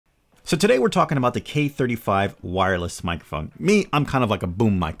So today we're talking about the K35 wireless microphone. Me, I'm kind of like a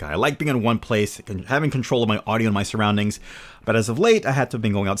boom mic guy. I like being in one place, having control of my audio and my surroundings. But as of late, I had to have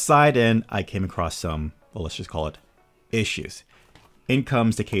been going outside and I came across some, well, let's just call it issues. In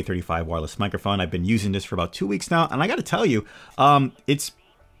comes the K35 wireless microphone. I've been using this for about 2 weeks now, and I got to tell you, it's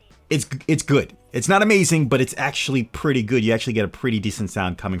good. It's not amazing, but it's actually pretty good. You actually get a pretty decent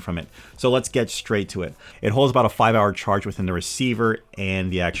sound coming from it. So let's get straight to it. It holds about a 5-hour charge within the receiver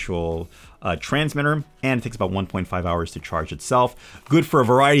and the actual transmitter, and it takes about 1.5 hours to charge itself. Good for a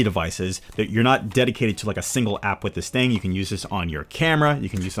variety of devices. That you're not dedicated to like a single app with this thing. You can use this on your camera, you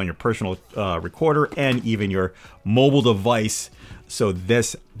can use it on your personal recorder, and even your mobile device. So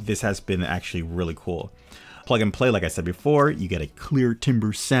this has been actually really cool. Plug and play, like I said before, you get a clear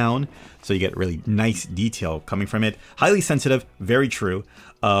timbre sound, so you get really nice detail coming from it. Highly sensitive, very true.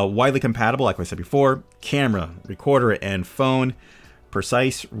 Widely compatible, like I said before, camera, recorder, and phone.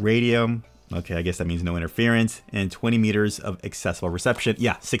 Precise radio, okay, I guess that means no interference, and 20 meters of accessible reception.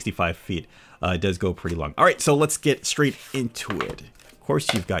 Yeah, 65 feet. It does go pretty long. All right, so let's get straight into it. Of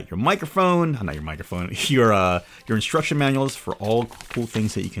course, you've got your microphone, not your microphone, your instruction manuals for all cool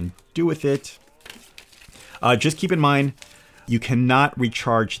things that you can do with it. Just keep in mind, you cannot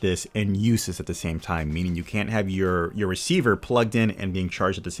recharge this and use this at the same time, meaning you can't have your receiver plugged in and being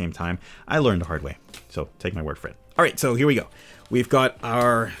charged at the same time. I learned the hard way, so take my word for it. All right, so here we go. We've got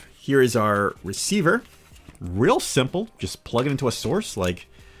here is our receiver. Real simple, just plug it into a source like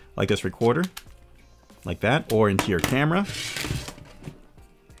this recorder, like that, or into your camera,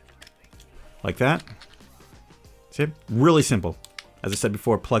 like that. See, really simple. As I said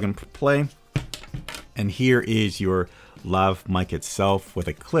before, plug and play. And here is your lav mic itself with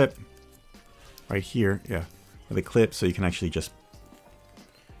a clip right here. Yeah, with a clip, so you can actually just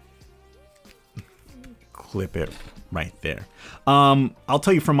clip it right there. I'll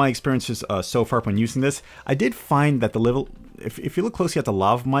tell you from my experiences so far when using this, I did find that if you look closely at the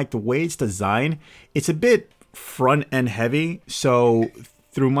lav mic, the way it's designed, it's a bit front end heavy. So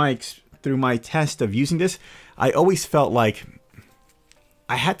through my test of using this, I always felt like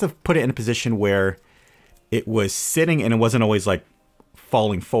I had to put it in a position where it was sitting and it wasn't always like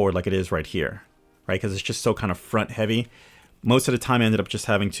falling forward like it is right here, right? Because it's just so kind of front heavy. Most of the time I ended up just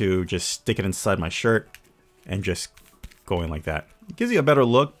having to just stick it inside my shirt and just going like that. It gives you a better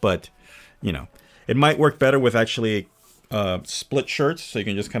look, but you know, it might work better with actually split shirts. So you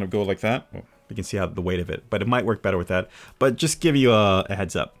can just kind of go like that. Well, you can see how the weight of it, but it might work better with that. But just give you a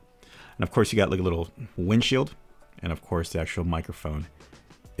heads up. And of course you got like a little windshield and of course the actual microphone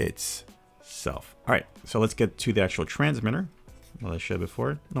itself. All right, so let's get to the actual transmitter. Well, I showed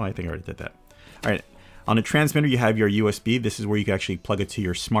before. No, I think I already did that. All right, on the transmitter, you have your USB. This is where you can actually plug it to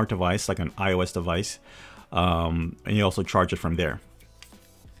your smart device, like an iOS device. And you also charge it from there.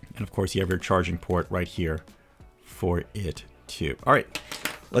 And of course, you have your charging port right here for it too. All right,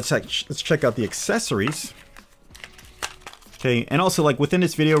 let's check out the accessories. Okay, and also like within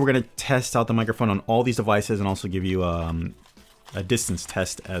this video, we're gonna test out the microphone on all these devices and also give you a distance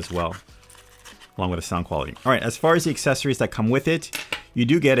test as well, along with the sound quality. All right, as far as the accessories that come with it, you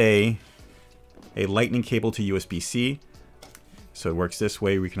do get a lightning cable to USB-C. So it works this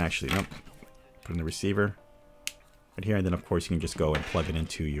way. We can actually put in the receiver right here. And then of course you can just go and plug it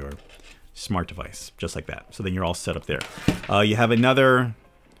into your smart device, just like that. So then you're all set up there. You have another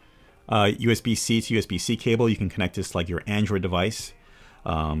USB-C to USB-C cable. You can connect this like your Android device.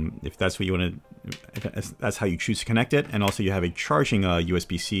 If that's what you want to, if that's how you choose to connect it. And also you have a charging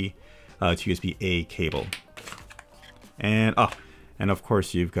USB-C to USB-A cable. And of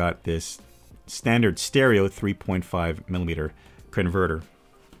course you've got this standard stereo 3.5 millimeter converter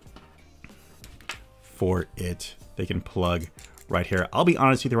for it. They can plug right here. I'll be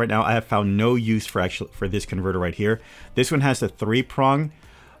honest with you right now, I have found no use for this converter right here. This one has the 3-prong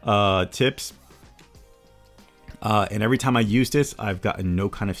tips. And every time I use this, I've gotten no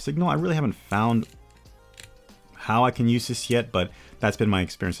kind of signal. I really haven't found how I can use this yet, but that's been my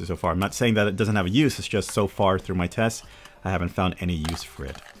experiences so far. I'm not saying that it doesn't have a use, it's just so far through my tests, I haven't found any use for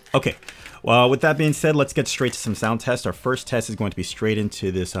it. Okay, well, with that being said, let's get straight to some sound tests. Our first test is going to be straight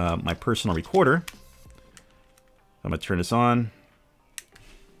into this, my personal recorder. I'm gonna turn this on.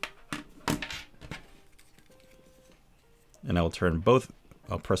 And I will turn both,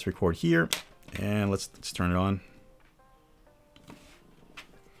 I'll press record here, and let's turn it on.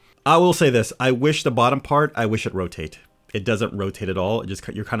 I will say this, I wish the bottom part, I wish it rotate. It doesn't rotate at all. It just,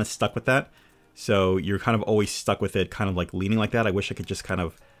 you're kind of stuck with that. So you're kind of always stuck with it, kind of like leaning like that. I wish I could just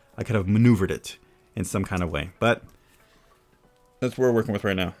I could have maneuvered it in some kind of way, but that's what we're working with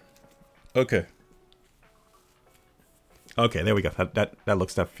right now. Okay. Okay, there we go.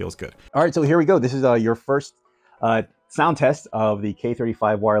 That feels good. All right, so here we go. This is your first sound test of the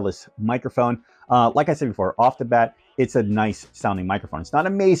K35 wireless microphone. Like I said before, off the bat, it's a nice sounding microphone. It's not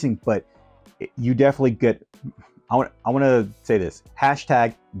amazing, but you definitely get, I want to say this,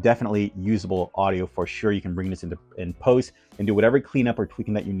 hashtag definitely usable audio for sure. You can bring this in post and do whatever cleanup or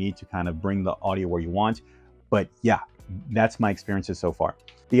tweaking that you need to kind of bring the audio where you want. But yeah, that's my experiences so far.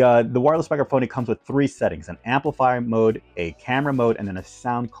 The wireless microphone, it comes with 3 settings: an amplifier mode, a camera mode, and then a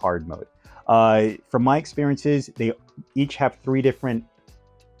sound card mode. From my experiences, they each have 3 different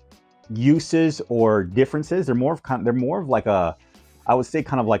uses or differences. They're more of like a, I would say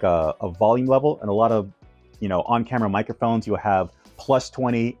kind of like a volume level. And a lot of, you know, on-camera microphones, you'll have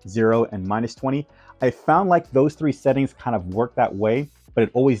 +20, 0, and -20. I found like those 3 settings kind of work that way, but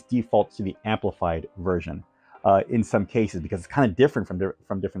it always defaults to the amplified version in some cases, because it's kind of different from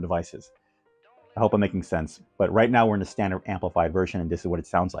different devices. I hope I'm making sense. But right now we're in the standard amplified version, and this is what it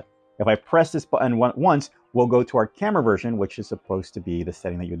sounds like. If I press this button once, we'll go to our camera version, which is supposed to be the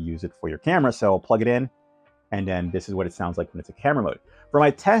setting that you'd use it for your camera. So I'll plug it in, and then this is what it sounds like when it's a camera mode. For my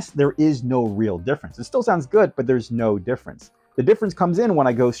test, there is no real difference. It still sounds good, but there's no difference. The difference comes in when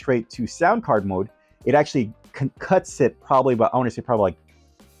I go straight to sound card mode. It actually cuts it probably, but I want to say probably like,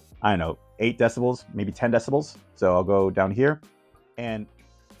 I don't know, 8 decibels, maybe 10 decibels. So I'll go down here, and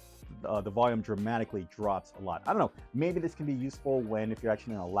the volume dramatically drops a lot. I don't know, maybe this can be useful when, if you're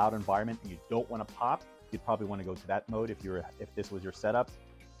actually in a loud environment and you don't want to pop, you'd probably want to go to that mode if this was your setup.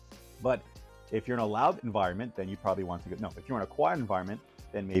 But if you're in a loud environment, then you probably want to go, no, if you're in a quiet environment,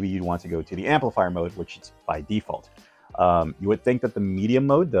 then maybe you'd want to go to the amplifier mode, which is by default. You would think that the medium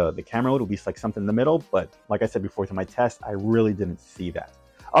mode, the camera mode, would be like something in the middle, but like I said before to my test, I really didn't see that.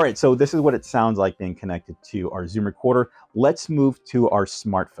 All right, so this is what it sounds like being connected to our Zoom recorder. Let's move to our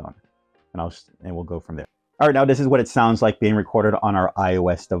smartphone, and we'll go from there. All right, now this is what it sounds like being recorded on our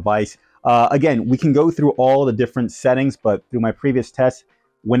iOS device. Again, we can go through all the different settings, but through my previous tests,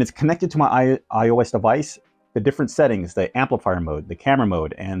 when it's connected to my iOS device, the different settings, the amplifier mode, the camera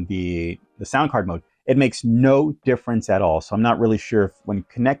mode, and the sound card mode, it makes no difference at all. So I'm not really sure if when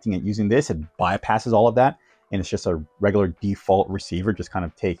connecting it using this, it bypasses all of that, and it's just a regular default receiver just kind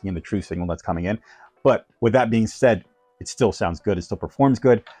of taking in the true signal that's coming in. But with that being said, it still sounds good. It still performs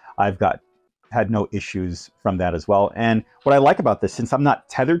good. I've had no issues from that as well. And what I like about this, since I'm not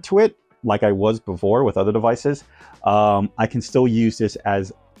tethered to it like I was before with other devices, I can still use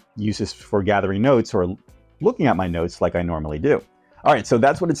this for gathering notes or looking at my notes like I normally do. All right, so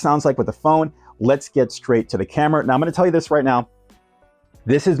that's what it sounds like with the phone. Let's get straight to the camera. Now I'm going to tell you this right now.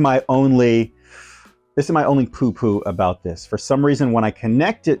 This is my only poo-poo about this. For some reason, when I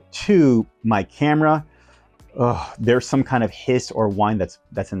connect it to my camera, there's some kind of hiss or whine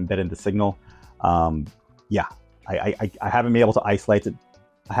that's embedded in the signal. Yeah, I haven't been able to isolate it.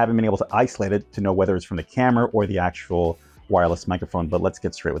 I haven't been able to isolate it to know whether it's from the camera or the actual wireless microphone, but let's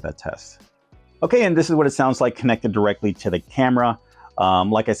get straight with that test. Okay, and this is what it sounds like connected directly to the camera.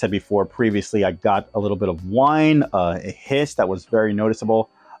 Like I said before, previously, I got a little bit of whine, a hiss that was very noticeable.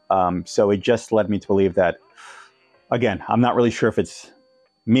 So it just led me to believe that, again, I'm not really sure if it's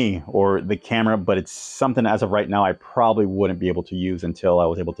me or the camera, but it's something as of right now I probably wouldn't be able to use until I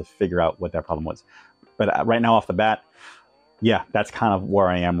was able to figure out what that problem was. But right now off the bat, yeah, that's kind of where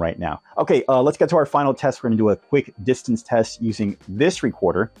I am right now. Okay, let's get to our final test. We're going to do a quick distance test using this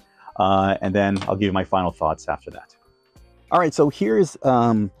recorder, and then I'll give you my final thoughts after that. All right, so here's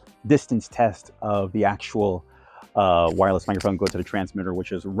distance test of the actual wireless microphone. Go to the transmitter,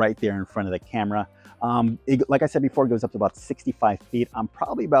 which is right there in front of the camera. Like I said before, it goes up to about 65 feet. I'm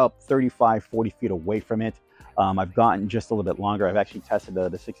probably about 35, 40 feet away from it. I've gotten just a little bit longer. I've actually tested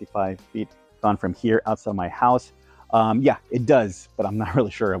the 65 feet, gone from here outside my house. Yeah, it does, but I'm not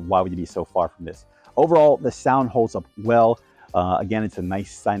really sure why would you be so far from this. Overall, the sound holds up well. Again, it's a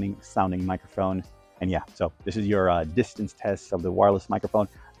nice sounding microphone. And yeah, so this is your distance test of the wireless microphone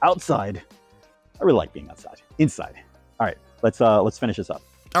outside. I really like being outside. Inside. All right, let's finish this up.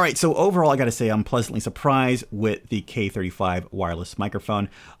 All right, so overall, I got to say I'm pleasantly surprised with the K35 wireless microphone.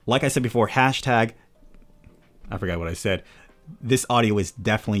 Like I said before, hashtag, I forgot what I said. This audio is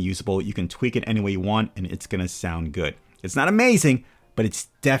definitely usable. You can tweak it any way you want, and it's going to sound good. It's not amazing, but it's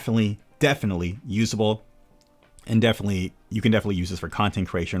definitely usable. And you can definitely use this for content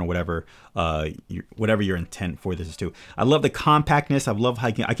creation or whatever your intent for this is to. I love the compactness. I love how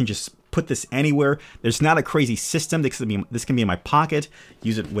I can just put this anywhere. There's not a crazy system. This can be in my pocket.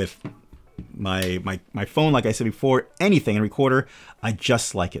 Use it with my phone, like I said before, anything in recorder, I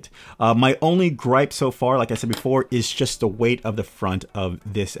just like it. My only gripe so far, like I said before, is just the weight of the front of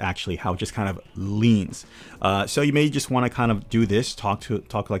this, actually, how it just kind of leans. So you may just want to kind of do this,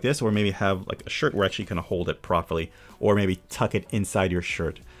 talk like this, or maybe have like a shirt where actually kind of hold it properly, or maybe tuck it inside your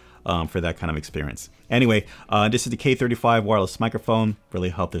shirt for that kind of experience. Anyway, this is the K35 wireless microphone. Really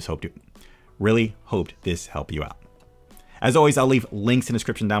hoped this helped you out. As always, I'll leave links in the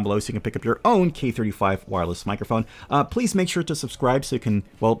description down below so you can pick up your own K35 wireless microphone. Please make sure to subscribe so you can,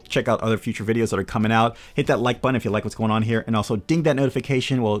 well, check out other future videos that are coming out. Hit that like button if you like what's going on here, and also ding that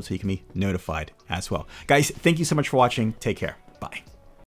notification, well, so you can be notified as well. Guys, thank you so much for watching. Take care. Bye.